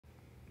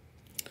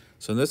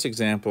So in this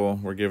example,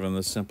 we're given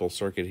this simple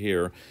circuit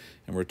here,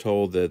 and we're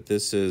told that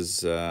this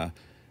is a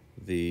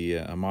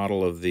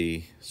model of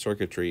the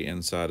circuitry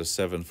inside a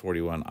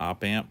 741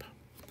 op amp.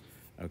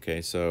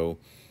 Okay, so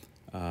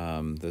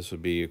this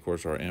would be, of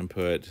course, our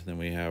input. Then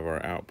we have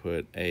our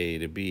output A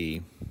to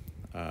B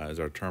as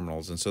our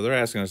terminals. And so they're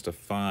asking us to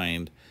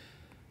find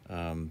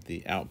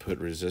the output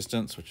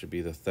resistance, which would be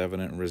the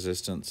Thevenin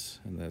resistance,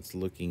 and that's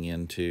looking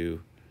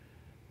into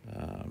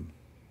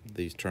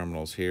these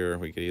terminals here.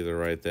 We could either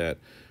write that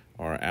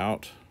R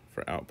out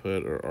for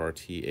output or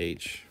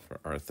RTH for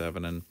our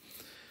Thevenin.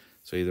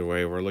 So either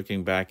way, we're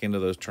looking back into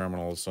those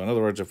terminals. So in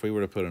other words, if we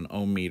were to put an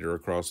ohm meter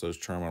across those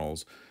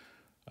terminals,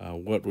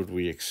 what would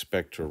we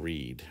expect to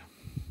read?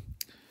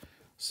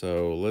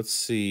 So let's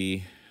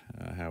see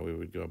how we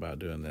would go about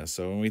doing this.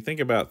 So when we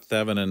think about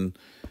Thevenin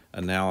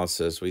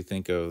analysis, we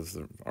think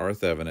of our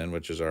Thevenin,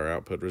 which is our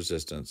output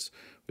resistance.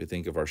 We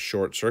think of our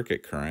short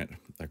circuit current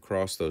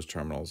across those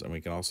terminals, and we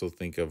can also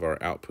think of our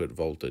output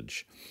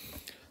voltage.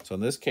 So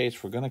in this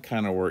case, we're going to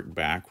kind of work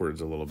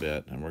backwards a little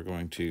bit, and we're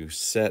going to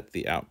set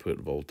the output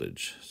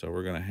voltage. So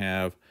we're going to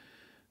have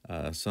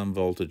some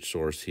voltage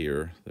source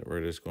here that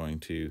we're just going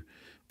to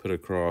put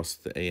across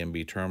the A and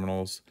B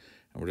terminals,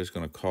 and we're just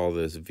going to call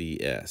this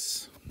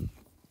Vs.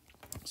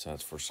 So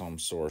that's for some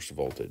source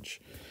voltage.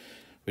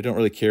 We don't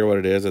really care what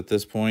it is at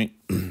this point.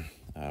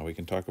 We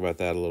can talk about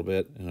that a little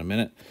bit in a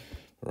minute.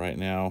 But right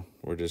now,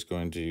 we're just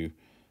going to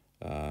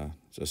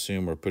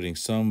assume we're putting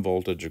some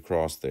voltage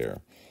across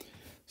there.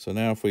 So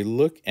now if we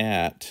look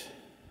at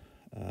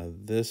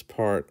this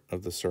part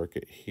of the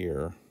circuit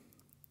here,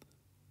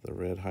 the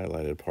red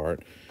highlighted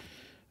part,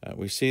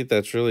 we see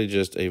that's really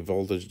just a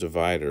voltage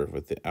divider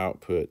with the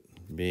output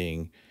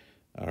being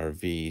our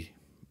V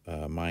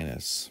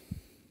minus.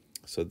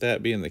 So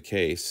that being the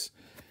case,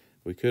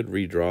 we could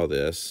redraw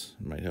this.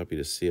 It might help you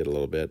to see it a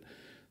little bit.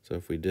 So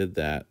if we did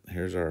that,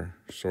 here's our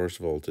source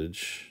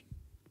voltage,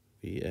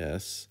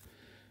 Vs,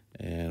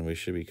 and we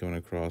should be coming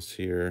across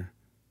here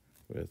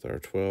with our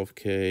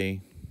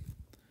 12K,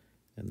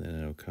 and then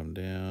it'll come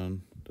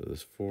down to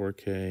this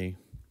 4K.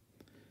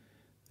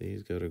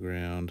 These go to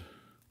ground,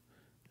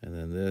 and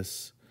then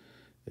this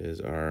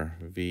is our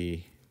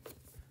V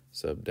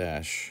sub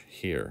dash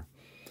here.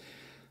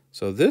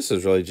 So this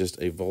is really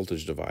just a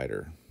voltage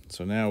divider.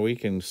 So now we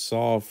can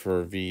solve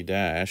for V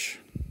dash,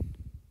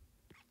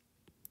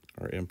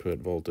 our input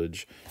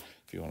voltage,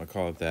 if you want to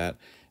call it that.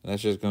 And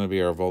that's just going to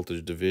be our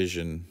voltage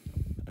division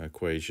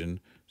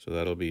equation. So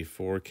that'll be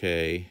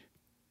 4K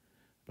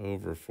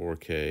over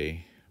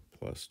 4K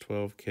plus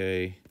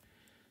 12K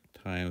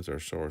times our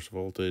source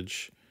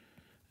voltage.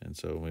 And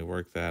so when we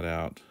work that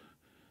out,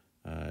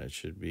 it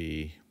should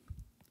be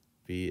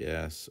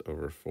Vs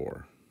over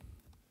 4.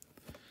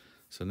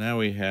 So now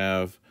we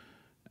have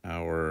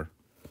our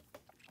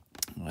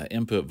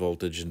input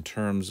voltage in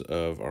terms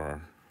of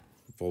our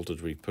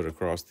voltage we put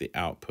across the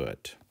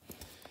output.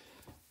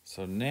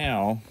 So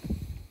now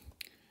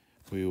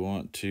we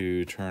want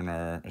to turn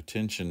our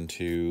attention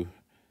to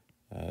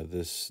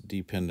this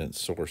dependent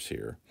source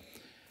here.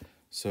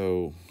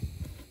 So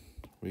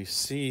we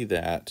see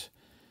that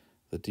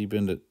the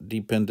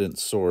dependent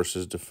source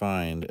is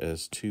defined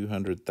as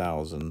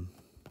 200,000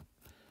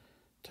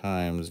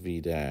 times V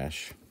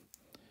dash.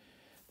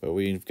 But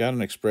we've got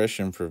an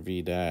expression for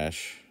V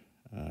dash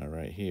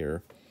right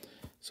here,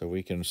 so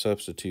we can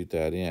substitute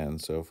that in.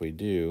 So if we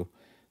do,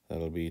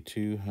 that'll be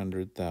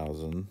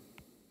 200,000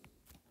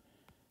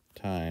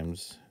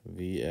 times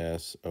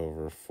Vs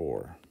over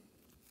 4.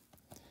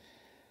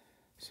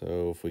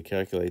 So if we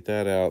calculate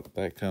that out,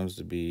 that comes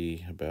to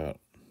be about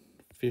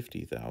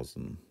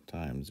 50,000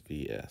 times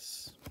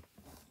Vs.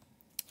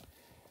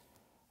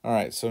 All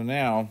right, so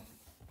now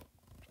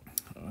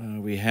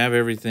we have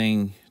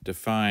everything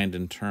defined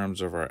in terms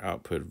of our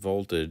output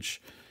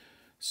voltage.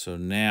 So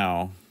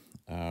now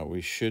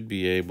we should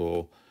be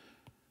able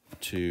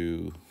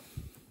to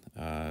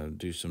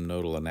do some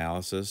nodal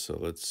analysis. So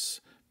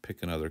let's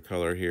pick another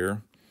color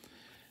here.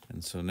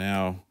 And so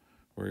now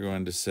we're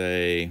going to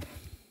say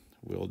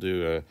we'll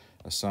do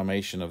a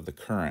summation of the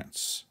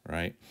currents,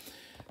 right?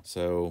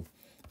 So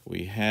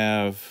we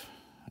have,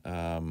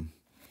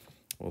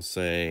 we'll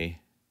say,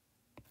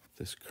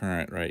 this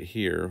current right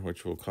here,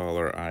 which we'll call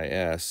our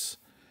IS.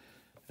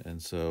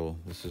 And so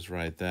this is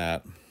right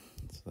that.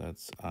 So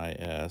that's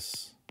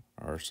IS,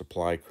 our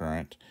supply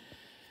current.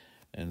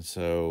 And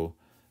so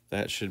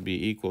that should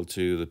be equal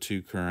to the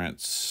two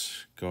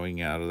currents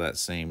going out of that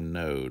same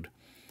node.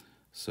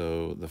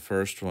 So the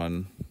first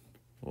one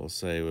we'll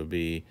say would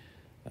be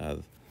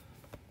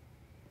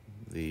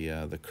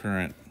the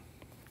current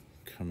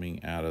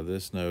coming out of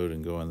this node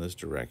and going this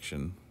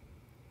direction.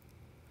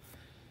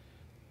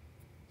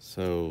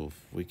 So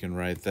we can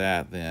write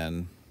that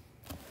then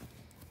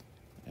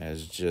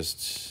as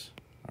just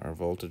our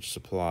voltage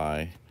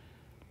supply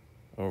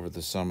over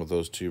the sum of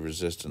those two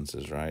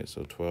resistances, right?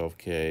 So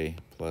 12K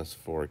plus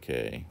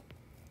 4K.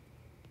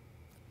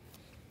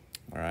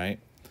 All right.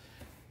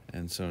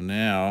 And so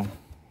now,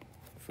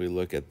 if we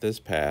look at this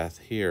path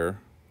here,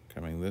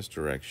 coming this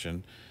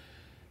direction,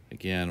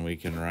 again, we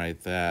can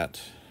write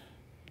that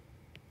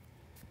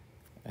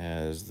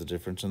as the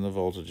difference in the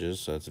voltages.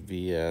 So that's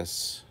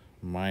Vs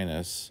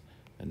minus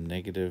a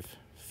negative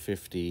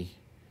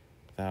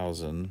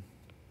 50,000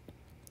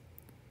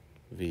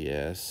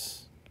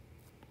 Vs.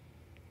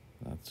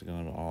 That's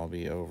going to all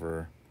be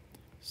over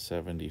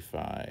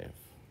 75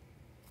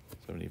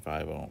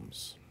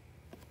 ohms.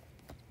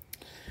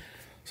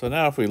 So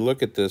now if we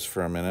look at this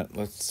for a minute,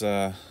 let's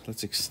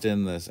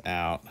extend this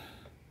out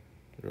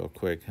real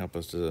quick, help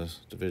us to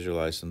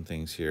visualize some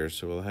things here.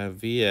 So we'll have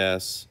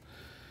Vs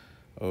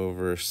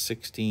over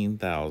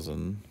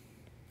 16,000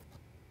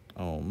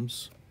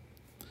 ohms,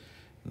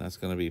 and that's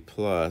going to be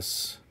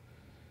plus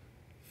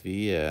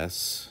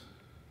Vs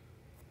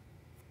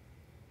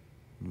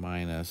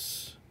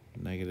minus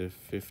negative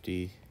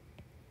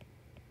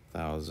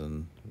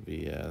 50,000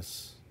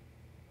 Vs,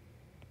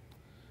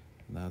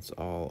 and that's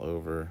all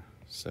over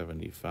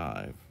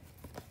 75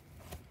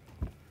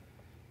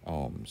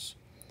 ohms.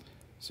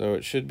 So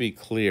it should be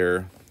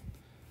clear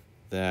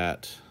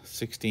that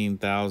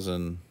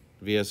 16,000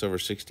 Vs over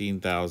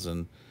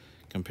 16,000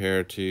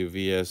 compared to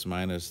Vs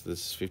minus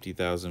this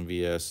 50,000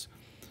 Vs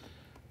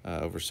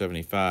over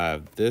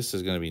 75, this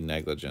is going to be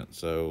negligent.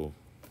 So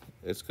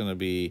it's going to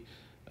be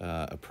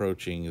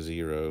approaching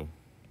zero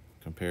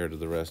compared to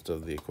the rest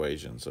of the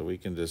equation. So we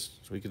can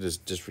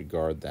just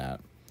disregard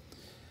that.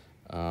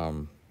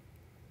 And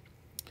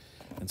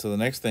so the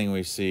next thing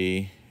we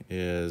see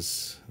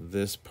is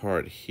this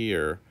part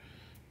here.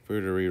 If we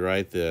were to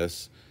rewrite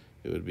this,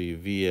 it would be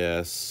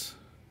Vs.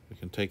 We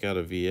can take out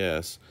a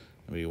Vs.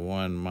 It would be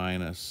 1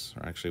 minus,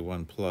 or actually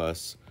 1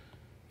 plus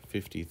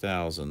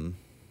 50,000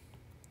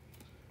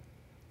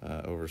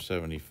 over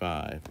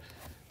 75.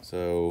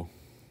 So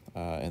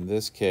in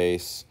this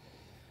case,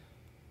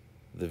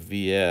 the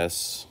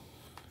Vs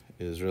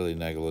is really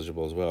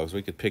negligible as well, because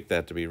we could pick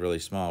that to be really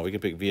small. We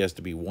could pick Vs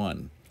to be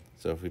 1.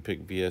 So if we pick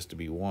Vs to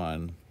be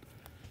 1,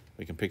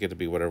 we can pick it to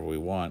be whatever we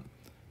want,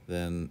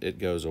 then it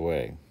goes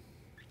away.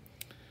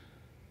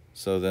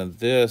 So then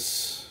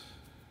this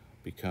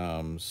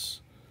becomes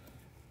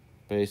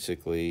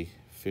basically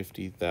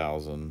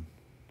 50,000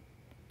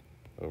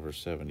 over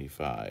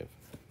 75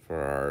 for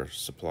our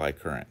supply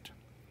current.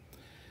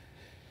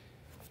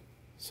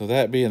 So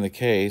that being the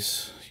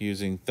case,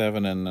 using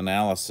Thevenin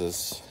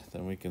analysis,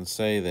 then we can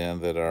say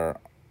then that our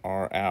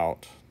R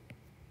out,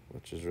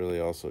 which is really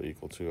also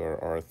equal to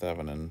our R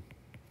Thevenin,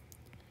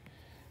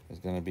 is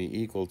going to be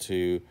equal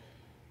to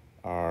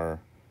our,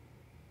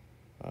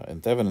 in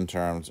Thevenin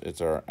terms,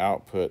 it's our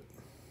output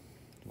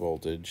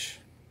voltage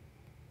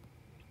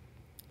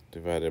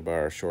divided by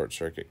our short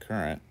circuit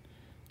current.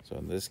 So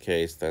in this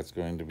case, that's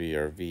going to be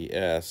our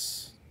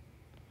Vs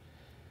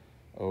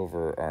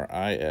over our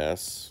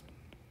Is.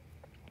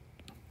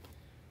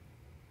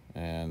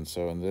 And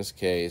so in this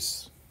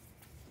case,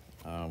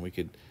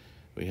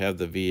 we have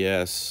the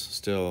Vs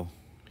still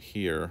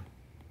here,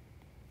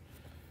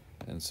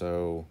 and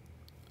so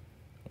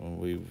when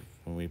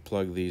we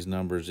plug these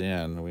numbers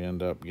in, we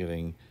end up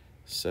getting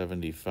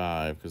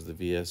 75 because the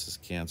Vs's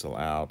cancel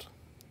out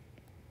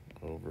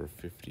over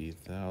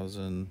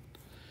 50,000,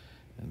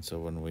 and so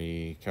when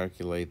we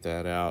calculate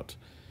that out,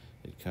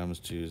 it comes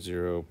to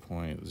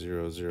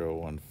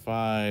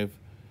 0.0015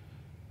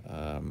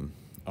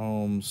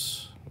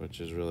 ohms, which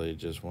is really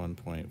just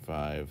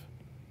 1.5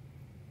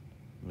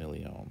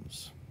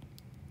 milliohms.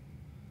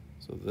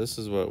 So this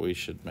is what we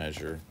should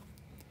measure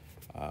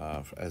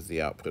as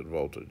the output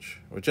voltage,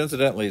 which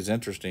incidentally is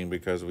interesting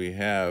because we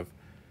have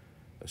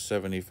a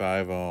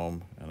 75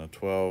 ohm and a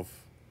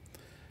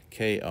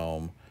 12k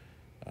ohm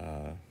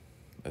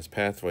as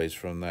pathways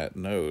from that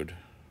node,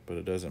 but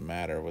it doesn't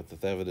matter. With the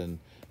Thevenin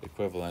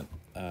equivalent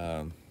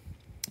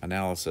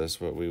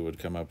analysis, what we would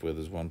come up with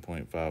is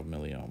 1.5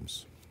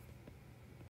 milliohms.